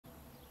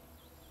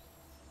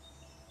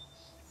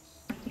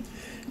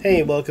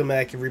Hey, welcome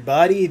back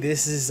everybody.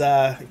 This is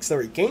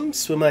Accelerate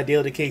Games with my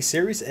Daily Decay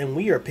series, and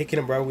we are picking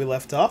up where we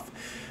left off.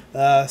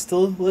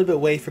 Still a little bit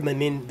away from the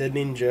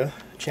ninja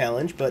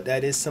challenge, but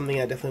that is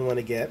something I definitely want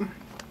to get.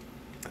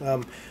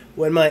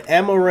 When my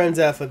ammo runs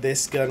out for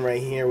this gun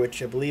right here,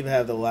 which I believe I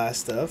have the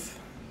last of,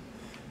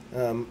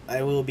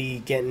 I will be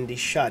getting the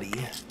shotty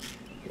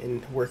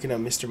and working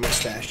on Mr.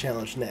 Mustache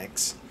challenge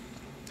next.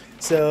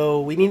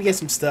 So we need to get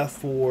some stuff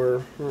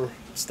for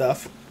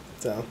stuff.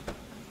 So.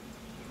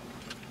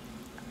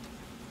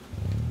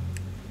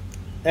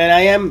 And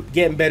I am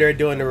getting better at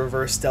doing the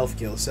reverse stealth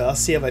kill, so I'll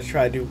see if I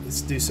try to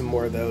do some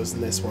more of those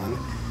in this one.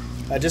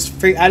 I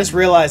just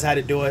realized how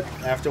to do it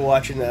after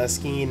watching a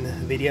Skeen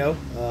video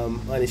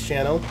on his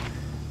channel,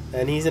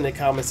 and he's in the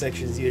comment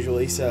sections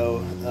usually.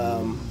 So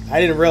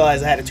I didn't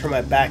realize I had to turn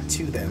my back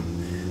to them,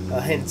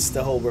 hence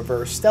the whole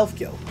reverse stealth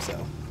kill.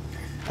 So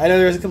I know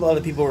there's a couple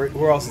other people who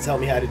were also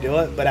telling me how to do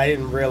it, but I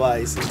didn't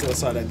realize until I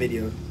saw that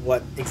video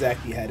what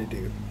exactly you had to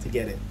do to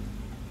get it.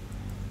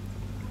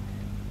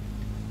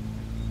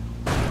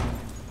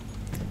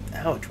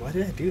 Ouch, why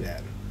did I do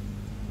that?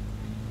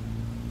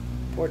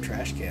 Poor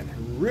trash can.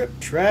 Rip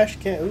trash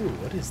can. Ooh,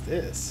 what is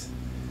this?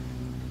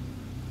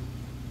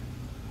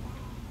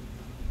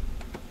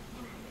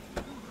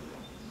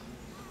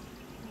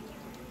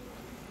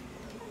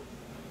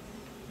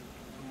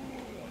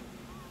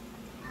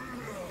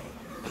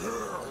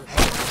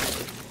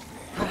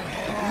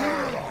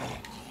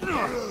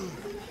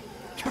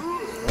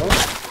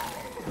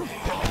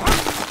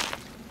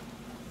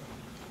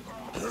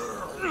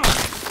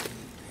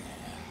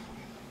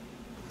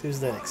 Who's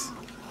next?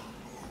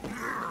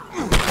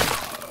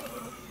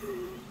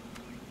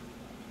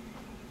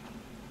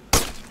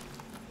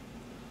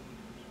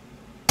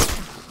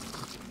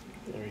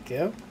 There we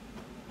go.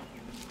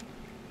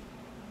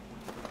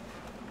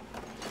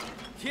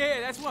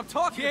 Yeah, that's what I'm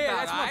talking about.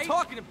 That's what I'm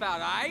talking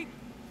about, aight?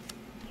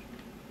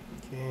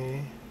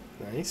 Okay,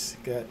 nice.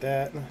 Got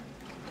that.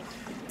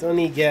 Don't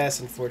need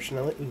gas,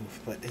 unfortunately. Oof,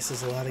 but this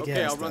is a lot of gas.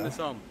 Okay, I'll run this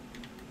home.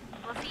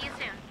 We'll see you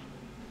soon.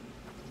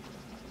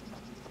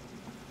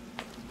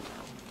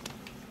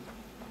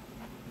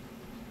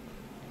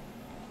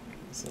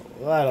 It's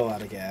a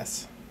lot of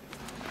gas.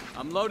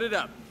 I'm loaded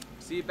up.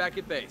 See you back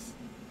at base.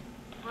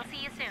 We'll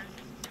see you soon.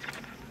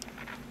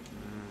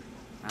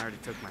 I already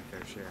took my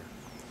fair share.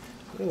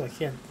 Oh, I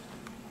can't.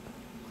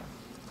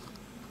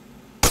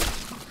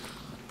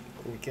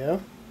 There we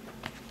go.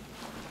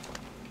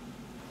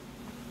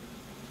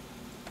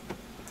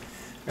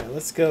 Alright,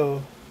 let's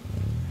go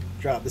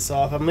drop this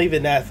off. I'm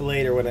leaving that for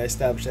later when I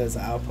establish that as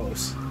an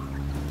outpost.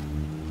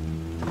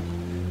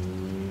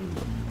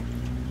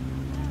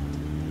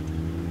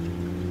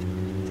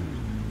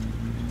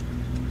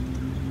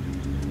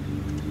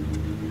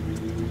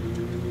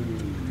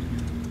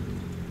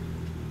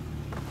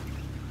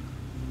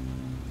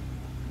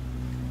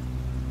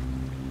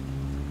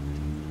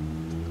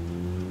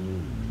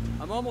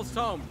 I'm almost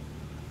home.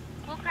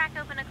 We'll crack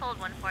open a cold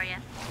one for you.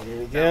 There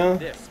we go.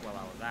 This while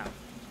I was out.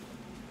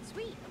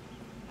 Sweet.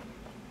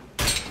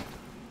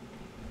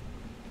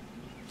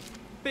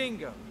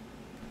 Bingo.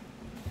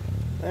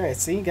 Alright,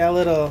 see, got a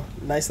little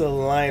nice little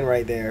line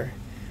right there.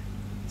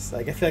 It's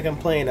like I feel like I'm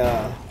playing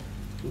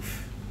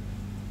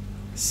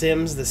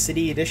Sims, the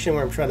City Edition,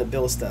 where I'm trying to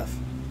build stuff.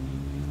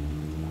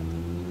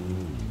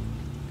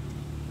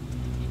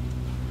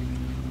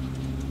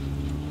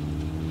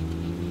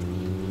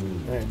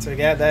 Alright, so we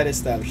got that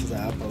established as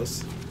an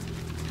outpost.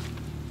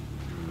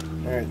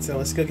 Alright, so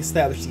let's go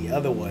establish the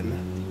other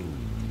one.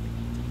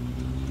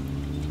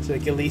 So we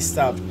can at least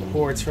stop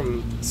hordes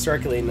from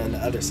circulating on the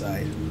other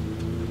side.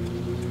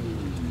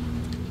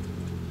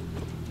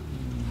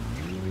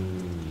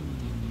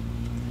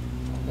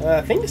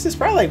 I think this is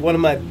probably like one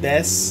of my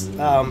best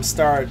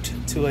start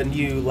to a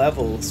new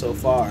level so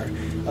far.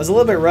 I was a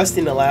little bit rusty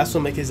in the last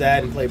one because I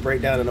hadn't played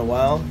Breakdown in a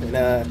while, and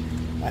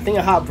I think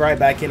I hopped right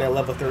back in at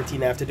level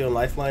 13 after doing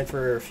Lifeline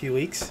for a few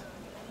weeks.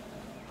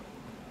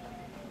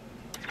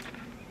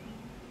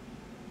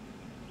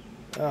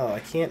 Oh, I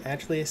can't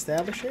actually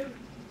establish it?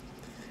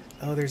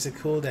 Oh, there's a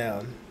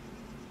cooldown.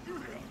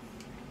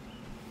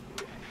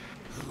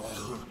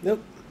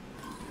 Nope.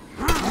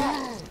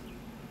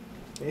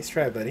 Nice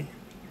try, buddy.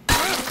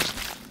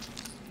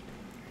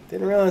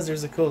 Didn't realize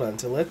there's a cooldown,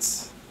 so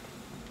let's...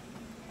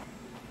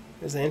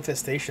 There's an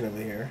infestation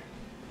over here.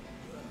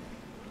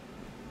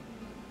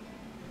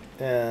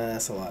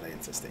 That's a lot of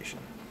infestation.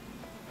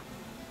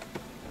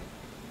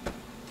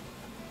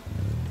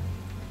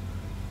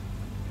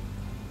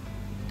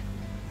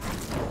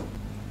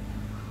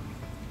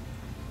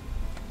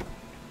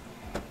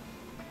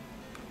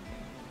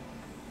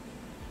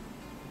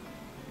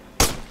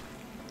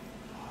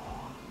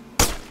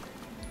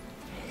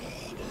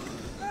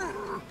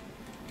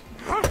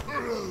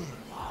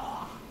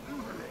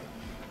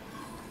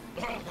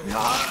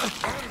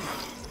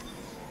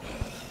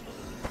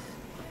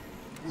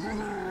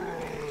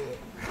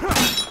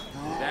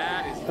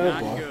 That is Oh,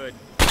 not boy. good.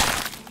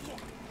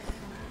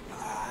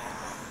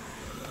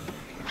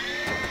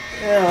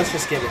 Yeah, let's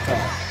just get it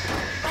caught.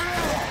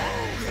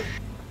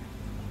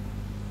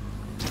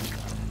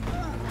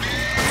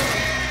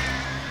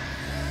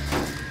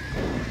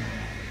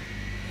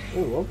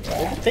 Ooh,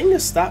 okay. Did the thing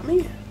just stop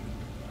me?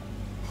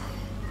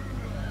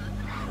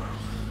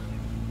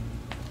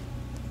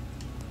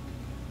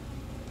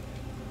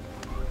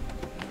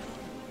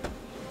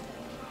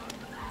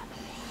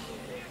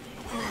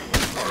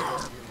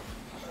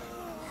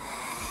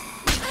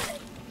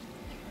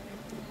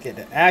 Get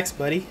the axe,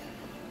 buddy.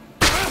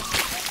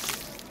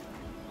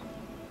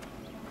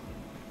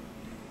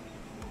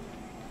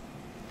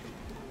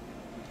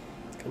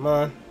 Come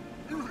on.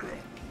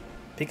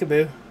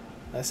 Peekaboo.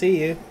 I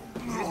see you.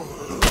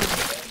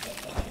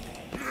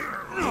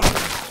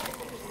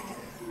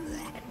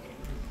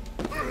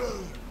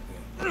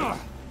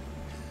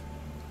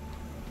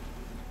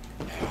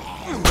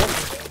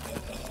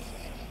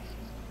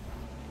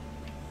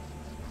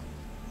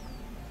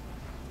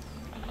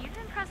 You've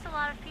impressed a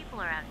lot of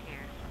people around here.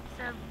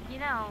 So, you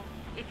know,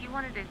 if you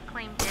wanted to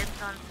claim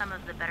dibs on some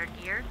of the better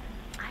gear,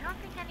 I don't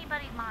think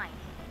anybody'd mind.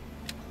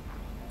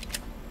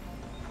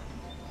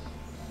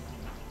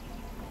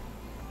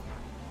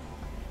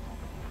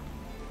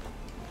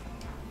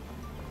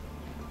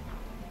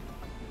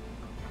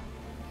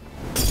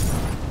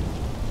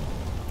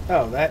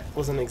 Oh, that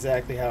wasn't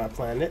exactly how I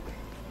planned it.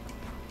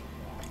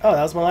 Oh,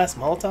 that was my last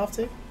Molotov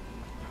too?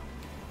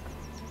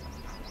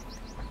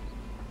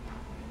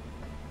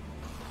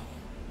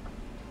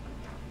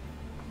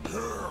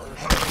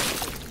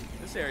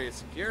 This area's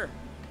secure.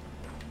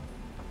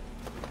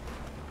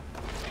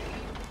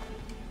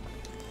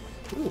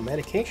 Ooh,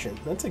 medication.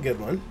 That's a good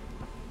one.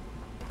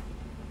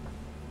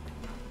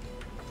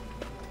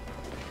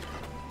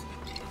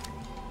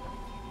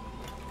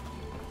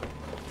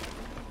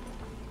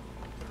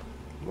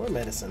 More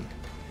medicine.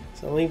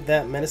 So I'll leave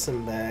that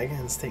medicine bag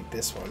and let's take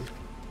this one.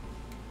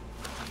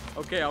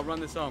 Okay, I'll run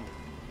this home.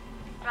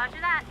 Roger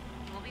that.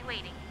 We'll be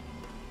waiting.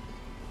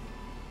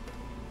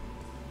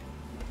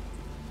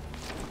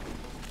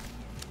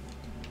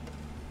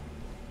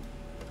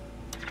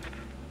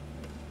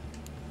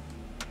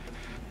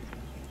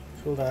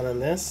 Cool down on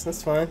this.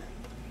 That's fine.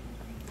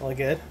 All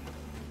good.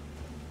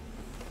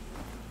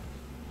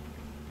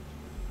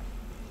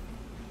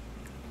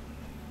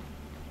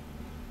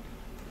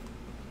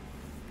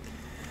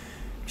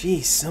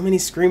 Geez, so many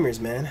screamers,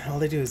 man. All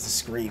they do is to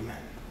scream.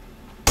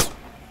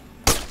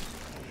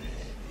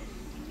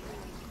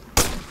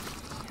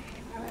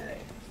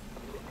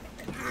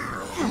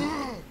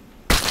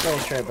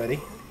 Nice try, buddy.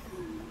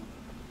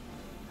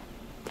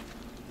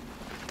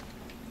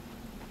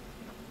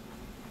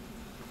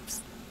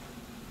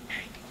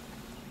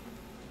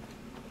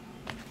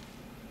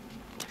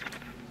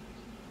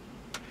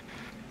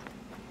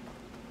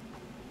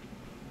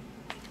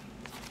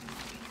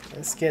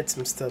 Let's get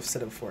some stuff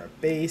set up for our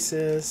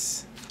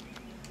bases.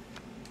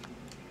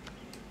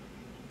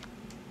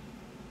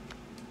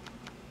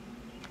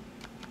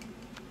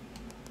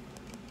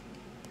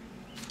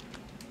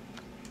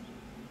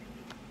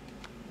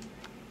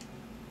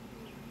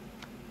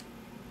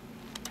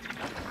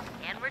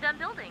 And we're done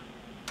building.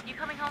 You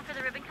coming home for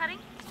the ribbon cutting?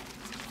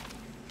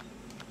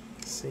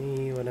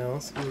 See what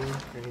else. I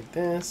need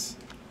this.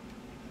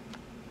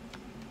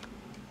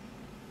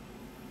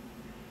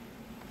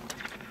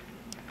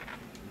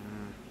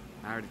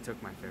 I already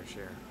took my fair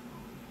share.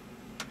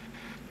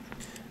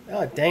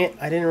 Oh, dang it.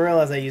 I didn't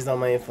realize I used all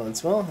my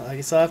influence. Well, I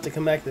guess I'll have to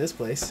come back to this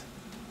place.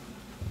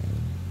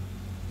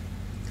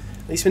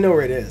 At least we know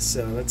where it is,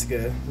 so that's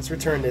good. Let's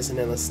return this and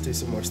then let's do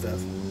some more stuff.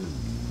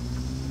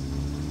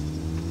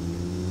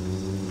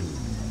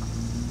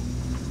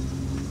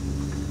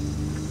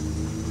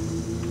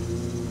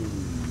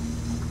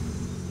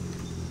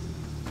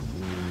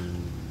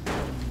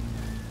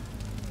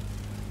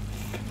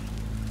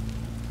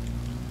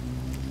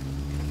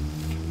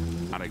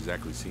 Not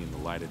exactly seeing the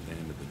light at the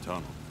end of the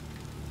tunnel.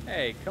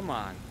 Hey, come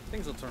on.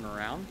 Things will turn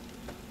around.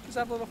 Just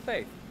have a little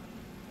faith.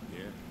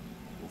 Yeah?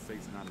 Well,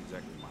 faith's not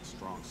exactly my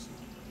strong suit.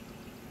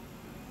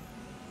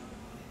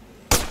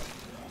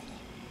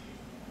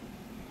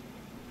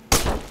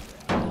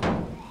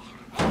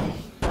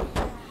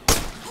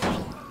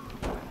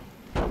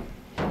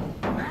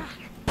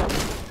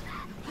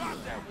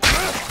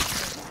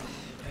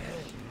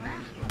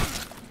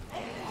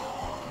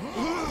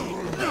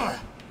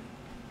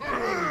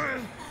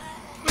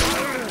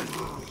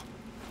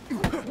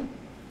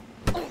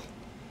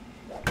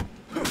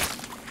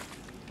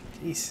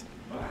 Jeez.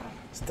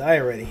 Let's die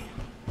already.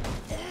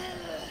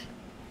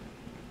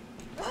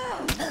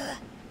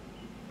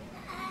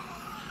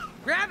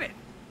 Grab it!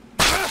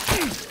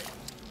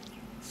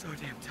 So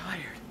damn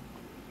tired.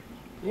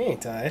 You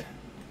ain't tired.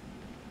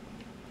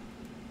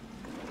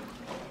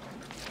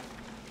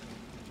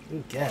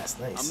 Ooh, gas.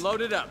 Nice. I'm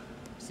loaded up.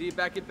 See you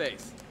back at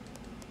base.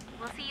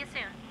 We'll see you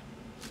soon.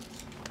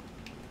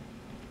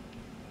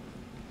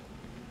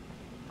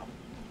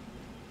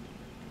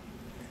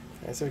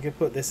 Alright, so we can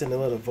put this in a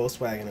little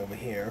Volkswagen over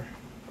here.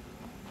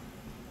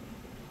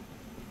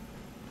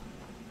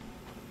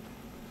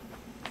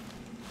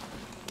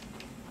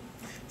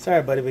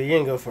 Sorry, buddy, but you're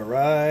gonna go for a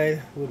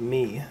ride with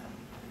me.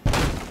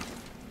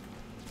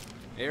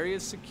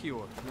 Area's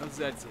secure. No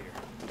Zeds here.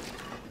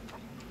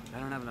 I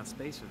don't have enough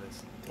space for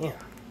this. Damn.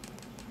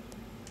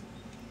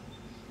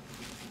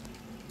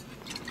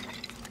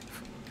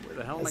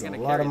 the hell am I That's gonna a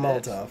lot carry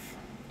of this? Molotov.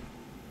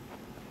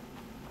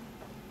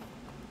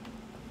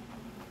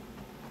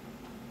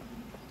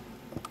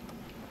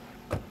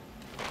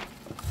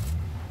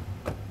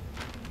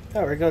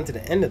 Oh, we're going to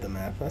the end of the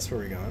map. That's where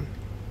we're going.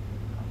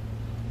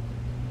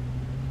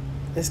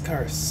 This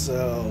car is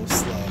so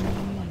slow.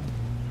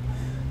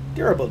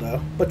 Durable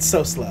though, but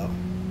so slow.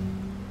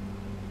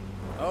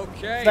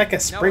 Okay. It's like a now we're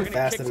sprint gonna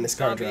faster kick than this some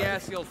car zombie drive.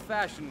 ass the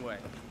old-fashioned way.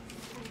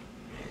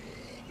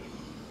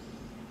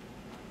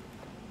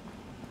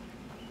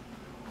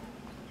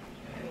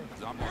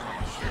 Zombies on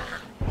my ship.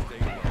 Stay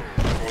away.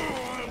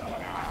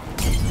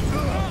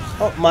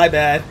 Oh, my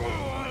bad.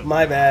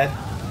 My bad.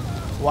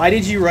 Why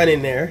did you run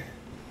in there?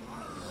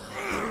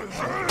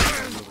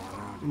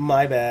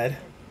 My bad.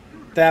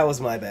 That was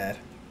my bad.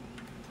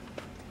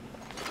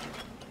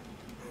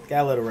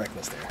 Got a little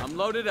reckless there. I'm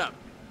loaded up.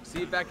 See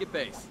you back at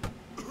base.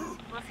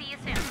 We'll see you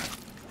soon.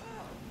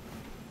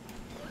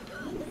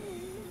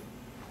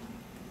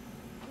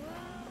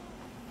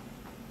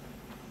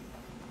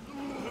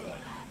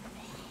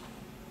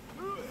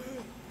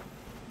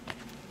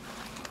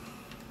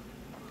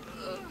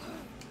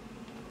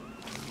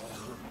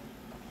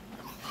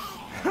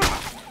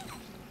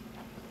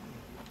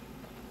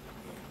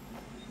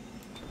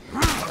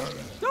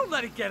 Don't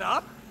let it get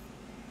up.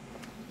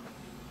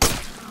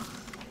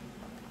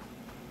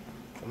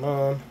 Come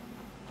on.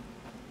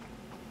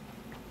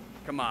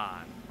 Come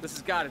on. This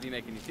has got to be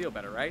making you feel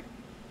better, right?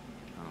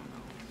 I don't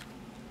know.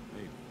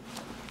 Maybe.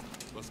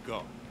 Let's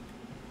go.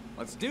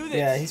 Let's do this.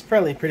 Yeah, he's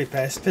probably pretty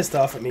pissed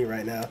off at me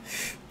right now.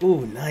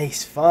 Ooh,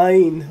 nice.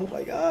 Fine. Oh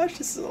my gosh,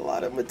 this is a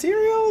lot of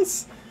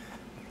materials.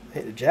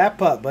 Hit the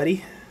jackpot,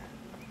 buddy.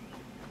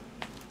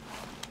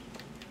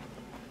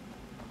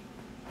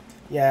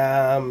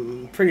 Yeah,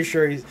 I'm pretty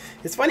sure he's...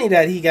 It's funny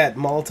that he got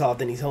Molotov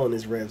and he's holding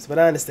his ribs, but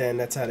I understand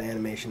that's how the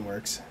animation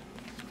works.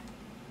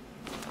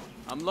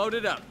 I'm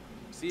loaded up.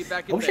 See you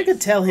back at I wish base. I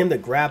could tell him to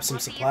grab some We'll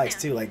see you supplies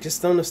soon. too. Like,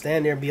 just don't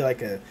stand there and be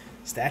like a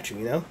statue,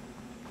 you know?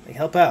 Like,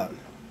 help out.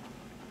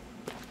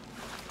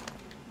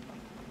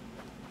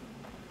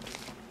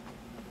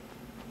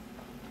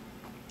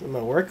 Get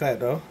my workout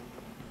though.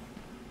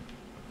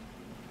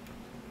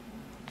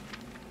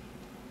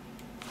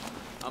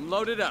 I'm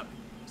loaded up.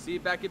 See you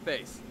back at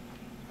base.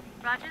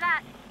 Roger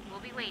that. We'll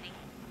be waiting.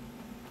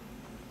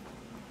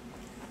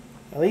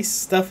 At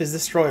least stuff is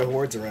destroying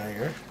hordes around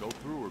here. Go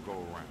through or go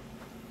around.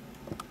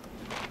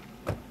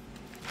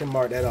 Can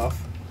mark that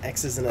off.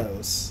 X's and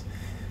O's.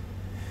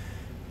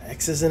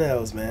 X's and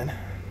O's, man.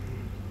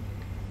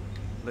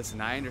 Listen,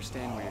 I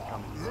understand where you're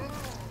coming from.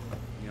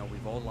 You know,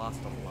 we've all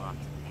lost a lot.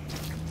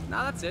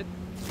 Nah, that's it.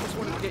 Just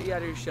wanted to get you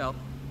out of your shell.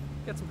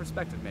 Get some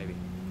perspective, maybe.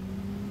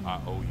 I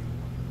owe you.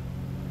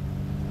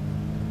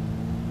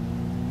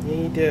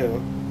 Yeah, you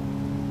do.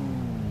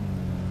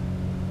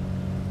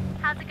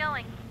 How's it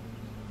going?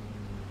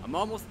 I'm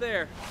almost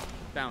there.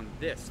 Found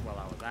this while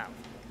I was out.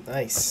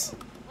 Nice.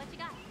 What you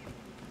got?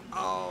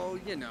 Oh,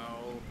 you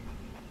know.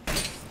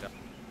 Stuff.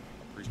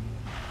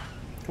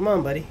 Come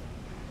on, buddy.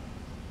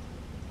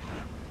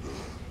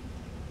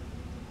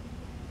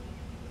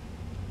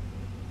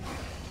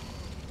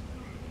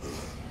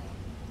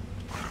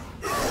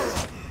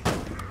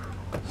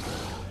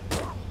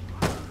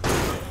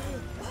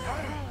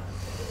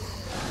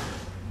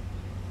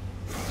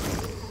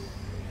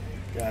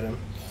 Got him.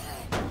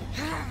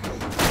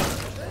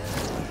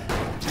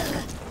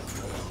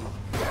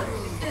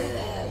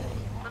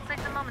 Looks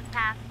like the moment's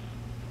passed.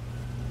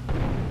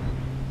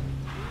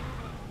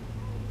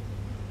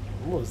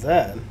 What was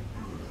that?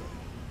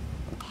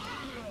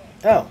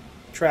 Oh,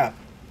 trap.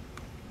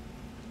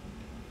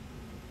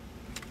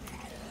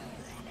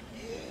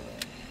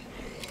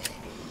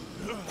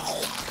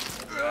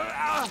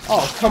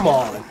 Oh, come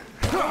on.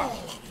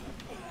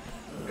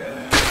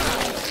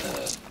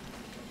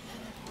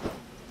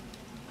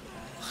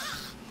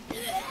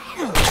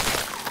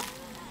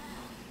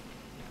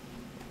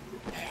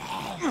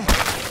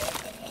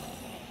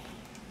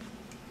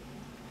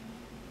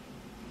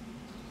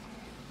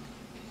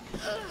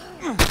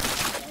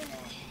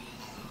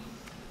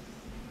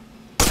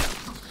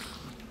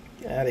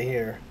 Get out of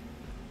here.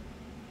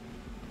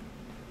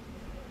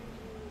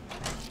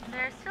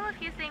 There's still a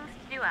few things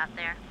to do out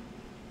there.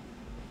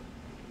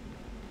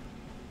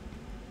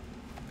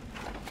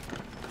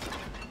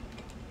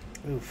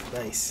 Oof,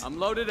 nice. I'm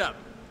loaded up.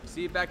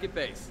 See you back at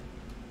base.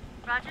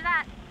 Roger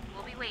that.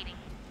 We'll be waiting.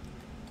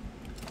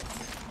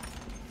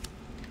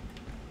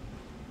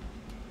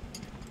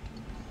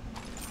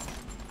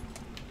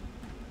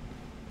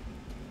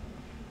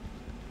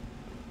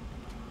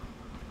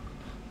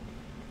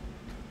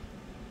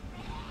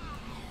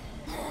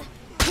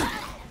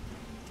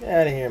 Get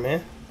out of here,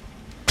 man.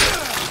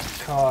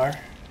 Car.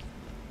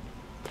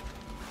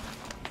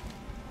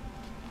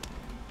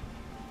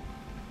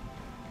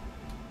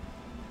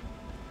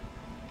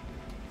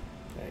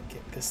 Gotta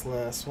get this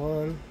last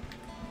one.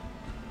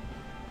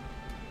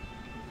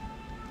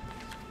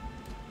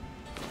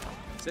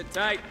 Sit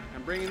tight.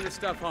 I'm bringing this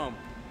stuff home.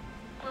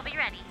 We'll be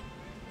ready.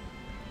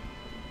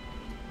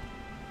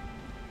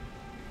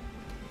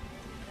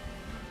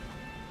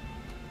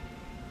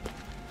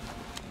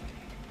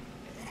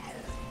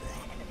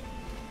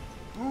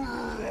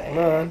 Come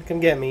on, come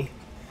get me.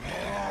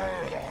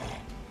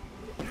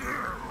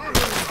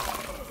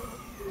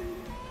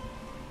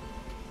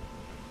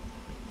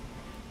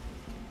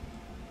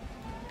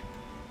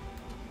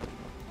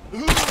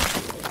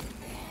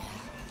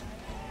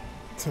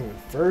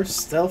 Reverse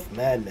stealth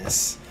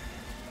madness.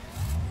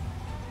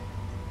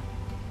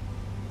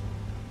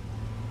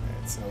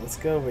 Alright, so let's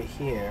go over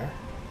here.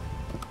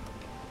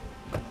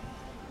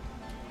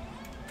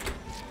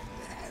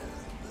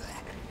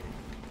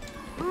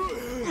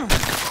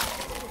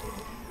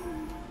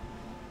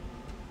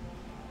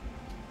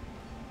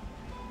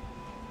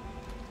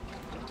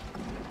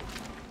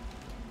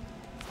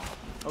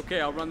 Okay,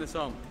 I'll run this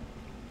home.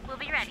 We'll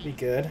be ready. Be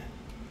good.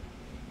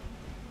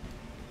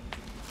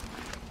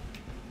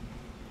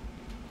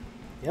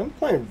 Yeah, I'm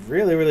playing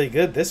really, really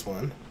good this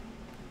one.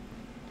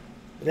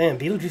 Damn,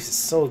 Beetlejuice is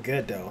so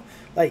good though.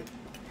 Like,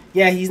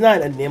 yeah, he's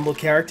not a nimble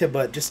character,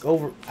 but just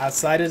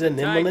outside of the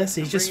nimbleness,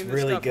 he's just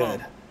really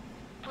good.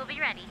 We'll be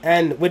ready.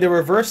 And with the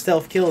reverse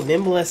stealth kill,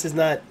 nimbleness is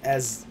not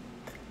as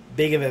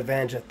big of an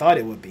advantage I thought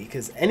it would be,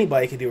 because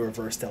anybody could do a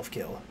reverse stealth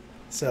kill.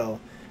 So,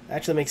 it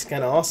actually makes it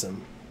kind of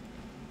awesome.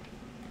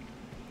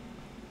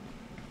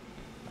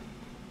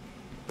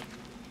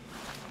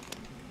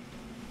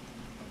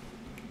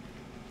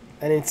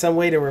 And in some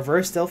way, the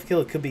reverse stealth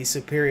kill could be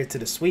superior to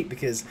the sweep,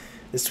 because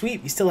the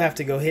sweep, you still have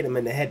to go hit him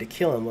in the head to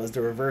kill him, was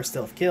the reverse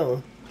stealth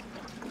kill.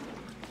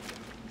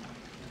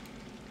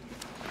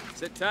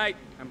 Sit tight.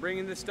 I'm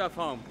bringing this stuff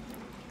home.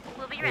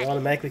 We'll be It ready.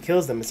 automatically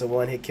kills them. It's a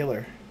one-hit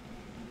killer.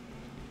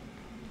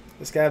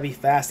 It's got to be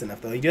fast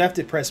enough, though. You do have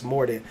to press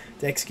more to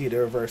execute a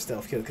reverse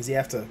stealth kill, because you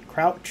have to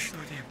crouch,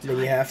 and then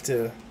you have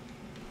to...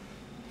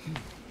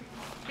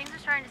 Things are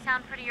starting to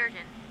sound pretty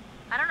urgent.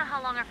 I don't know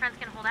how long our friends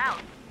can hold out.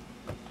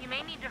 You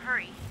may need to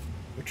hurry.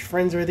 Which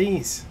friends are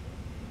these?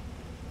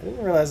 I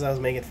didn't realize I was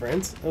making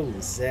friends. Oh,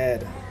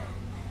 Zed.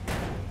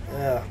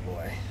 Oh,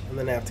 boy. I'm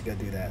going to have to go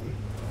do that.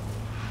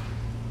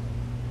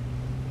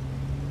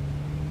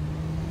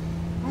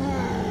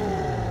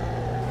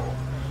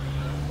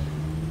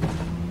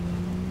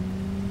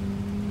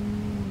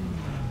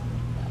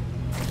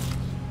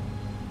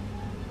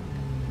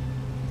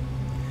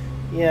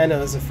 Yeah, I know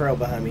there's a furrow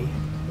behind me.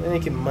 They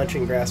can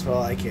munching grass for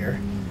all I care.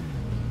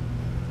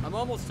 I'm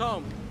almost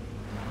home.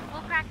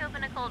 We'll crack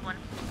open a cold one.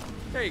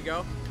 There you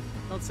go.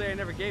 Don't say I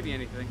never gave you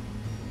anything.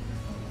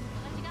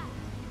 What you got?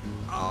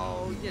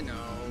 Oh, you know,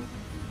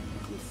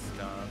 cool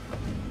stuff.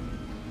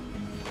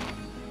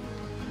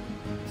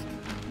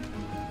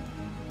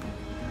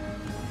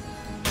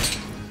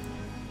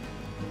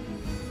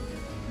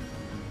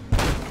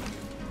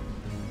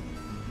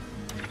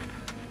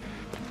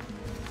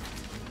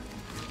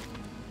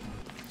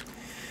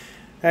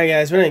 Alright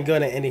guys, we're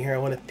going to end it here. I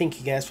want to thank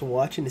you guys for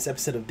watching this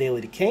episode of Daily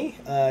Decay.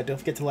 Don't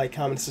forget to like,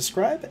 comment, and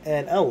subscribe,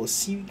 and I will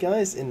see you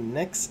guys in the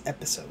next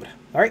episode.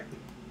 Alright,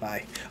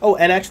 bye. Oh,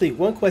 and actually,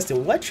 one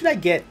question. What should I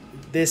get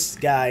this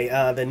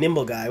guy, the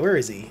nimble guy? Where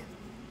is he?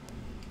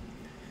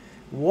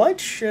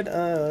 What should,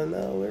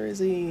 no, where is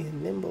he?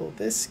 Nimble,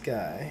 this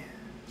guy.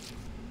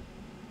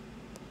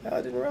 Oh,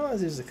 I didn't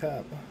realize he was a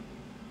cop.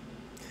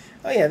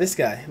 Oh yeah, this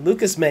guy,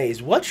 Lucas Mays.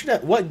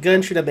 What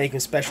gun should I make him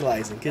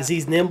specialize in? Because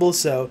he's nimble,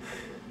 so...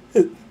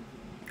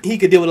 he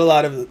could deal with a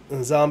lot of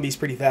zombies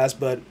pretty fast,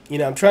 but, you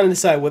know, I'm trying to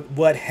decide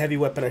what heavy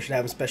weapon I should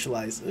have him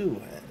specialize. Ooh,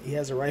 he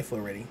has a rifle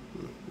already.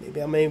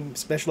 Maybe I may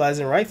specialize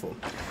in rifle.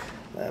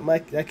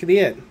 That could be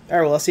it.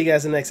 Alright, well, I'll see you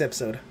guys in the next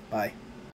episode. Bye.